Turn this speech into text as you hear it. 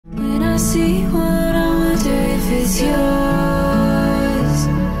see one, I wonder if it's yours,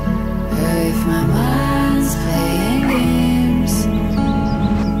 or if my mind's playing games. And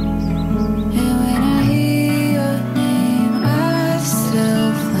when I hear your name, I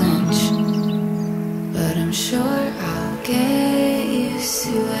still flinch, but I'm sure I'll get used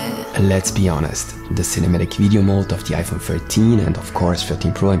to it. Let's be honest, the cinematic video mode of the iPhone 13 and of course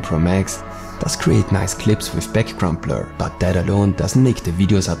 13 Pro and Pro Max does create nice clips with background blur, but that alone doesn't make the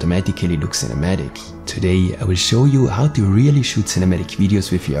videos automatically look cinematic. Today I will show you how to really shoot cinematic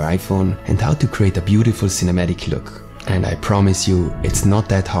videos with your iPhone and how to create a beautiful cinematic look. And I promise you, it's not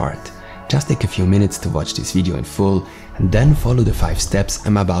that hard. Just take a few minutes to watch this video in full and then follow the 5 steps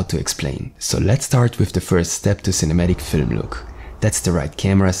I'm about to explain. So let's start with the first step to cinematic film look. That's the right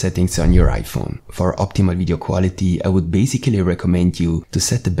camera settings on your iPhone. For optimal video quality, I would basically recommend you to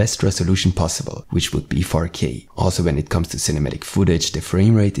set the best resolution possible, which would be 4K. Also, when it comes to cinematic footage, the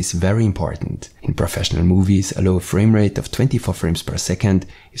frame rate is very important. In professional movies, a low frame rate of 24 frames per second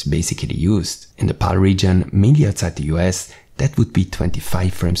is basically used. In the PAL region, mainly outside the US, that would be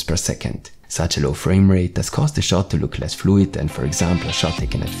 25 frames per second. Such a low frame rate does cause the shot to look less fluid than, for example, a shot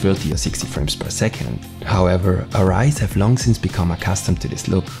taken at 30 or 60 frames per second. However, our eyes have long since become accustomed to this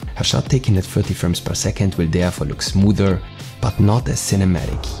look. A shot taken at 30 frames per second will therefore look smoother, but not as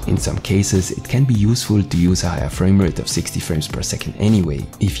cinematic. In some cases, it can be useful to use a higher frame rate of 60 frames per second anyway.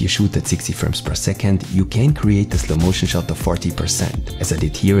 If you shoot at 60 frames per second, you can create a slow motion shot of 40%, as I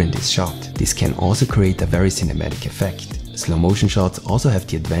did here in this shot. This can also create a very cinematic effect. Slow motion shots also have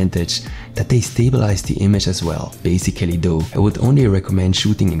the advantage that they stabilize the image as well. Basically though, I would only recommend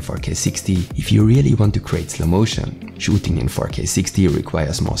shooting in 4K 60 if you really want to create slow motion. Shooting in 4K 60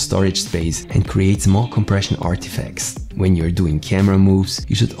 requires more storage space and creates more compression artifacts. When you're doing camera moves,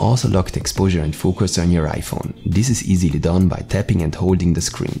 you should also lock the exposure and focus on your iPhone. This is easily done by tapping and holding the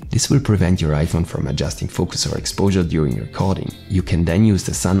screen. This will prevent your iPhone from adjusting focus or exposure during recording. You can then use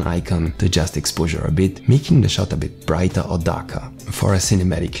the sun icon to adjust exposure a bit, making the shot a bit brighter or darker. For a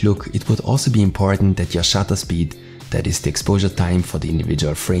cinematic look, it would also be important that your shutter speed, that is the exposure time for the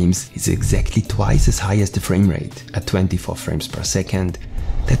individual frames, is exactly twice as high as the frame rate. At 24 frames per second,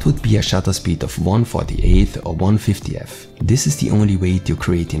 that would be a shutter speed of 1/48th or 1/50th. This is the only way to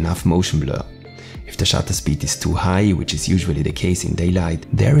create enough motion blur. If the shutter speed is too high, which is usually the case in daylight,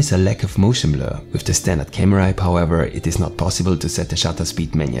 there is a lack of motion blur. With the standard camera app, however, it is not possible to set the shutter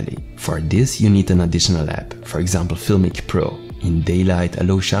speed manually. For this, you need an additional app, for example Filmic Pro. In daylight, a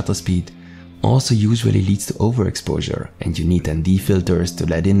low shutter speed also usually leads to overexposure, and you need ND filters to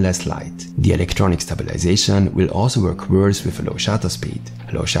let in less light. The electronic stabilization will also work worse with a low shutter speed.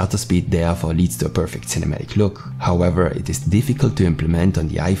 A low shutter speed therefore leads to a perfect cinematic look. However, it is difficult to implement on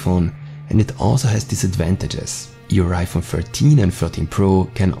the iPhone, and it also has disadvantages. Your iPhone 13 and 13 Pro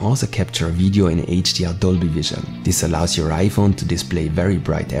can also capture video in HDR Dolby Vision. This allows your iPhone to display very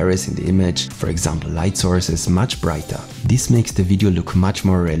bright areas in the image, for example light sources, much brighter. This makes the video look much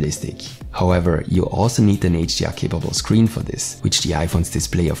more realistic. However, you also need an HDR capable screen for this, which the iPhone's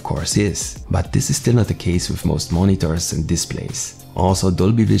display of course is. But this is still not the case with most monitors and displays. Also,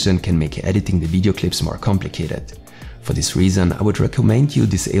 Dolby Vision can make editing the video clips more complicated. For this reason, I would recommend you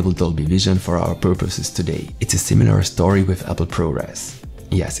disable Dolby Vision for our purposes today. It's a similar story with Apple ProRes.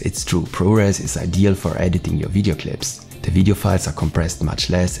 Yes, it's true, ProRes is ideal for editing your video clips. The video files are compressed much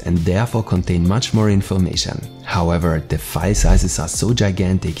less and therefore contain much more information. However, the file sizes are so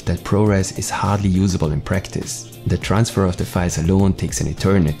gigantic that ProRes is hardly usable in practice. The transfer of the files alone takes an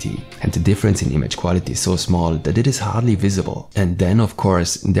eternity, and the difference in image quality is so small that it is hardly visible. And then of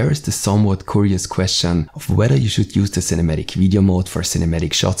course, there is the somewhat curious question of whether you should use the cinematic video mode for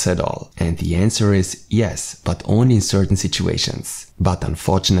cinematic shots at all. And the answer is yes, but only in certain situations. But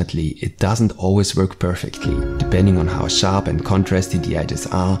unfortunately, it doesn't always work perfectly. Depending on how sharp and contrasty the edges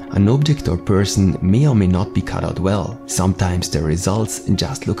are, an object or person may or may not be cut out well. Sometimes the results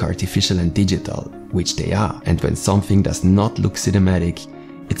just look artificial and digital, which they are. And when something does not look cinematic,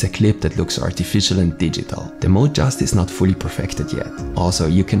 it's a clip that looks artificial and digital. The mode just is not fully perfected yet. Also,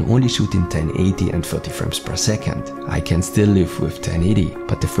 you can only shoot in 1080 and 30 frames per second. I can still live with 1080,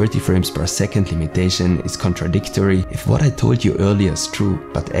 but the 30 frames per second limitation is contradictory if what I told you earlier is true.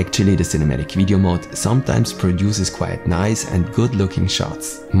 But actually the cinematic video mode sometimes produces quite nice and good looking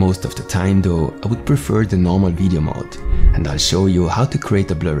shots. Most of the time though, I would prefer the normal video mode. And I'll show you how to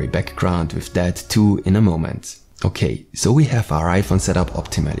create a blurry background with that too in a moment. Okay, so we have our iPhone set up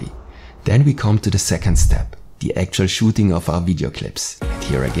optimally. Then we come to the second step, the actual shooting of our video clips. And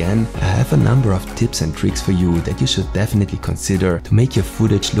here again, I have a number of tips and tricks for you that you should definitely consider to make your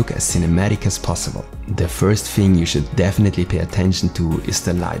footage look as cinematic as possible. The first thing you should definitely pay attention to is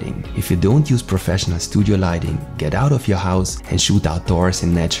the lighting. If you don't use professional studio lighting, get out of your house and shoot outdoors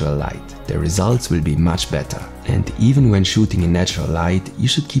in natural light. The results will be much better. And even when shooting in natural light, you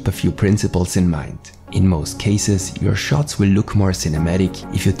should keep a few principles in mind. In most cases, your shots will look more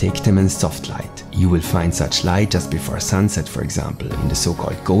cinematic if you take them in soft light. You will find such light just before sunset, for example, in the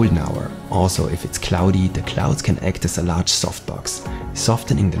so-called golden hour. Also, if it's cloudy, the clouds can act as a large softbox,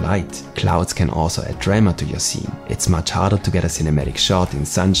 softening the light. Clouds can also add drama to your scene. It's much harder to get a cinematic shot in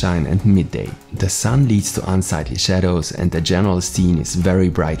sunshine and midday. The sun leads to unsightly shadows and the general scene is very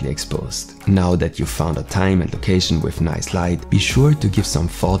brightly exposed. Now that you've found a time and location with nice light, be sure to give some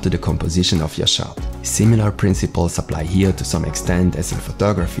thought to the composition of your shot. Similar principles apply here to some extent as in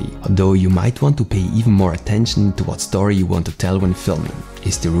photography, although you might want to pay even more attention to what story you want to tell when filming.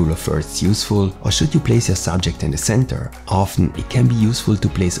 Is the rule of thirds useful, or should you place your subject in the center? Often it can be useful to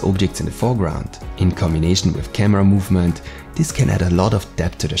place objects in the foreground. In combination with camera movement, this can add a lot of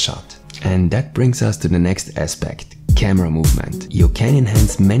depth to the shot. And that brings us to the next aspect, camera movement. You can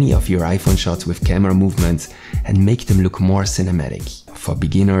enhance many of your iPhone shots with camera movements and make them look more cinematic. For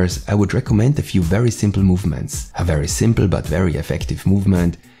beginners, I would recommend a few very simple movements. A very simple but very effective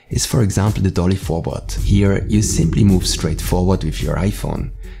movement is, for example, the dolly forward. Here, you simply move straight forward with your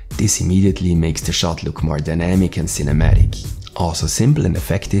iPhone. This immediately makes the shot look more dynamic and cinematic. Also simple and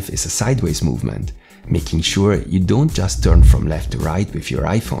effective is a sideways movement, making sure you don't just turn from left to right with your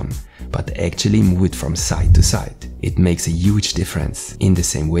iPhone, but actually move it from side to side. It makes a huge difference. In the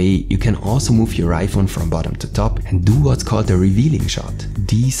same way, you can also move your iPhone from bottom to top and do what's called a revealing shot.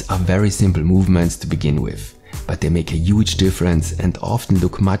 These are very simple movements to begin with, but they make a huge difference and often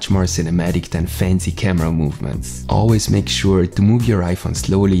look much more cinematic than fancy camera movements. Always make sure to move your iPhone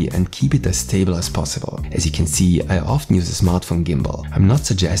slowly and keep it as stable as possible. As you can see, I often use a smartphone gimbal. I'm not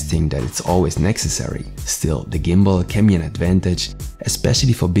suggesting that it's always necessary. Still, the gimbal can be an advantage,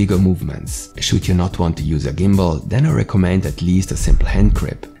 especially for bigger movements. Should you not want to use a gimbal, then I recommend at least a simple hand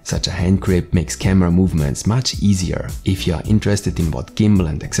grip. Such a hand grip makes camera movements much easier. If you are interested in what gimbal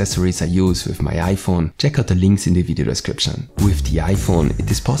and accessories I use with my iPhone, check out the links in the video description. With the iPhone, it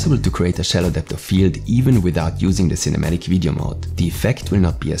is possible to create a shallow depth of field even without using the cinematic video mode. The effect will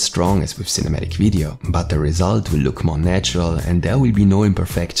not be as strong as with cinematic video, but the result will look more natural and there will be no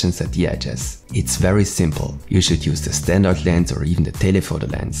imperfections at the edges. It's very simple. You should use the standard lens or even the telephoto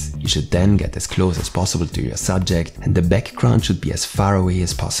lens. You should then get as close as possible to your subject and the background should be as far away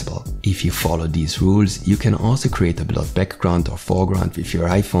as possible. If you follow these rules, you can also create a blurred background or foreground with your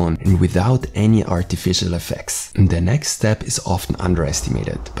iPhone and without any artificial effects. The next step is often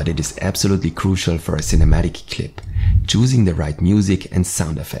underestimated, but it is absolutely crucial for a cinematic clip. Choosing the right music and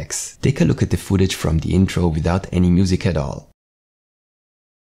sound effects. Take a look at the footage from the intro without any music at all.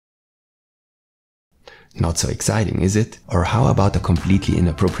 Not so exciting, is it? Or how about a completely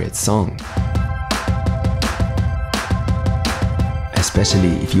inappropriate song? Especially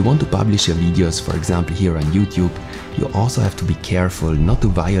if you want to publish your videos, for example here on YouTube, you also have to be careful not to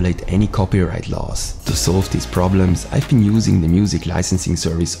violate any copyright laws. To solve these problems, I've been using the music licensing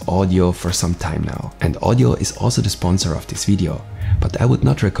service Audiio for some time now. And Audiio is also the sponsor of this video. But I would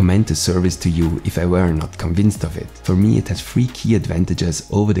not recommend the service to you if I were not convinced of it. For me, it has 3 key advantages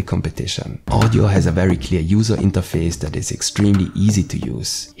over the competition. Audiio has a very clear user interface that is extremely easy to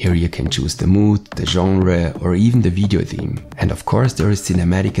use. Here you can choose the mood, the genre, or even the video theme. And of course there is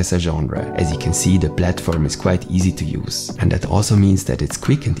cinematic as a genre. As you can see, the platform is quite easy to use. And that also means that it's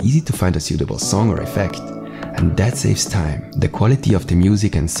quick and easy to find a suitable song or effect. And that saves time. The quality of the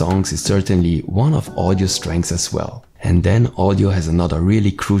music and songs is certainly one of Audio's strengths as well. And then Audiio has another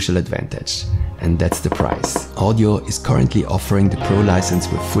really crucial advantage, and that's the price. Audiio is currently offering the Pro license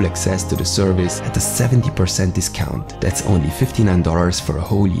with full access to the service at a 70% discount. That's only $59 for a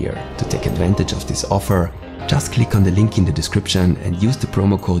whole year. To take advantage of this offer, just click on the link in the description and use the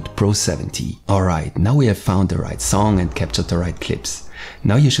promo code PRO70. Alright, now we have found the right song and captured the right clips.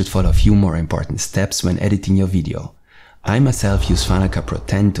 Now you should follow a few more important steps when editing your video. I myself use Final Cut Pro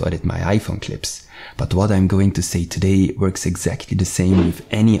 10 to edit my iPhone clips, but what I'm going to say today works exactly the same with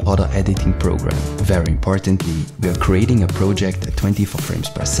any other editing program. Very importantly, we are creating a project at 24 frames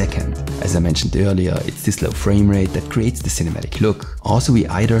per second. As I mentioned earlier, it's this low frame rate that creates the cinematic look. Also, we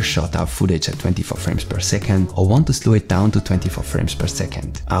either shot our footage at 24 frames per second or want to slow it down to 24 frames per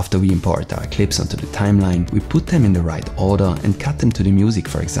second. After we import our clips onto the timeline, we put them in the right order and cut them to the music,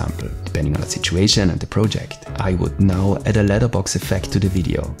 for example, depending on the situation and the project. I would now add a letterbox effect to the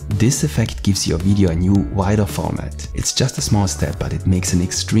video. This effect gives your video video a new, wider format. It's just a small step, but it makes an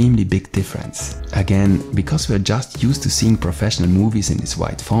extremely big difference. Again, because we're just used to seeing professional movies in this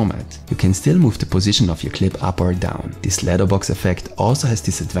wide format, you can still move the position of your clip up or down. This letterbox effect also has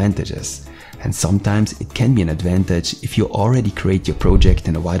disadvantages, and sometimes it can be an advantage if you already create your project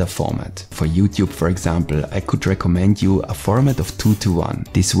in a wider format. For YouTube, for example, I could recommend you a format of 2:1.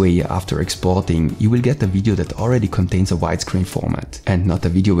 This way, after exporting, you will get a video that already contains a widescreen format, and not a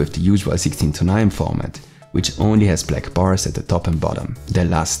video with the usual 16:9 format, which only has black bars at the top and bottom. The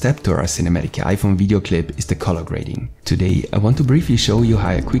last step to our cinematic iPhone video clip is the color grading. Today I want to briefly show you how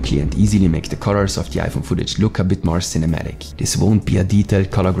I quickly and easily make the colors of the iPhone footage look a bit more cinematic. This won't be a detailed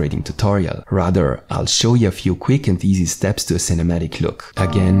color grading tutorial, rather I'll show you a few quick and easy steps to a cinematic look.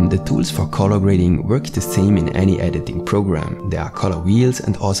 Again, the tools for color grading work the same in any editing program. There are color wheels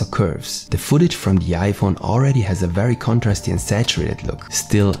and also curves. The footage from the iPhone already has a very contrasty and saturated look.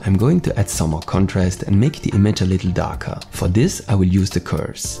 Still, I'm going to add some more contrast and make the image a little darker. For this I will use the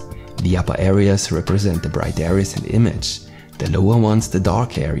curves. The upper areas represent the bright areas in the image, the lower ones the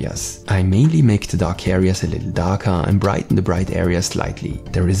dark areas. I mainly make the dark areas a little darker and brighten the bright areas slightly.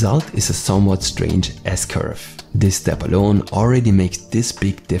 The result is a somewhat strange S-curve. This step alone already makes this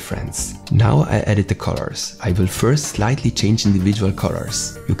big difference. Now I edit the colors. I will first slightly change individual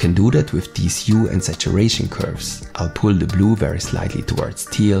colors. You can do that with these hue and saturation curves. I'll pull the blue very slightly towards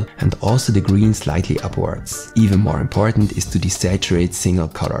teal and also the green slightly upwards. Even more important is to desaturate single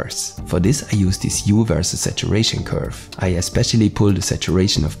colors. For this I use this hue versus saturation curve. I especially pull the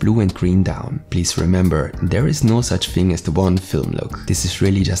saturation of blue and green down. Please remember, there is no such thing as the one film look. This is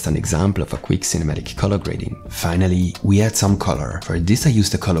really just an example of a quick cinematic color grading. Finally, we add some color. For this I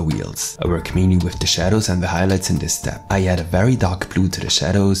use the color wheels. I work mainly with the shadows and the highlights in this step. I add a very dark blue to the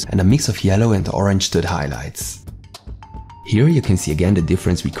shadows and a mix of yellow and orange to the highlights. Here you can see again the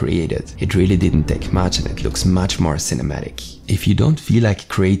difference we created. It really didn't take much and it looks much more cinematic. If you don't feel like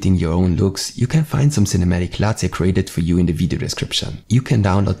creating your own looks, you can find some cinematic LUTs I created for you in the video description. You can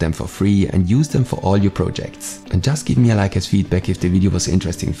download them for free and use them for all your projects. And just give me a like as feedback if the video was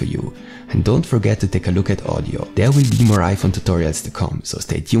interesting for you. And don't forget to take a look at Audiio. There will be more iPhone tutorials to come, so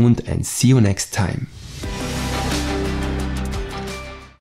stay tuned and see you next time.